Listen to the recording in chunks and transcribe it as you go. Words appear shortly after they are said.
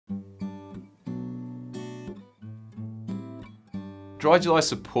Dry July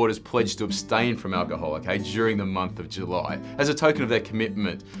supporters pledged to abstain from alcohol, okay, during the month of July, as a token of their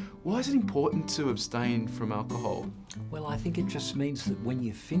commitment. Why is it important to abstain from alcohol? Well, I think it just means that when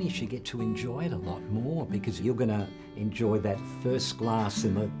you finish, you get to enjoy it a lot more, because you're going to enjoy that first glass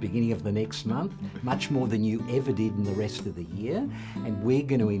in the beginning of the next month, much more than you ever did in the rest of the year. And we're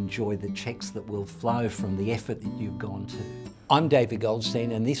going to enjoy the checks that will flow from the effort that you've gone to. I'm David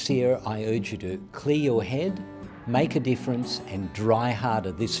Goldstein, and this year I urge you to clear your head, make a difference, and dry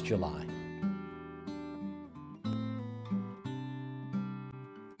harder this July.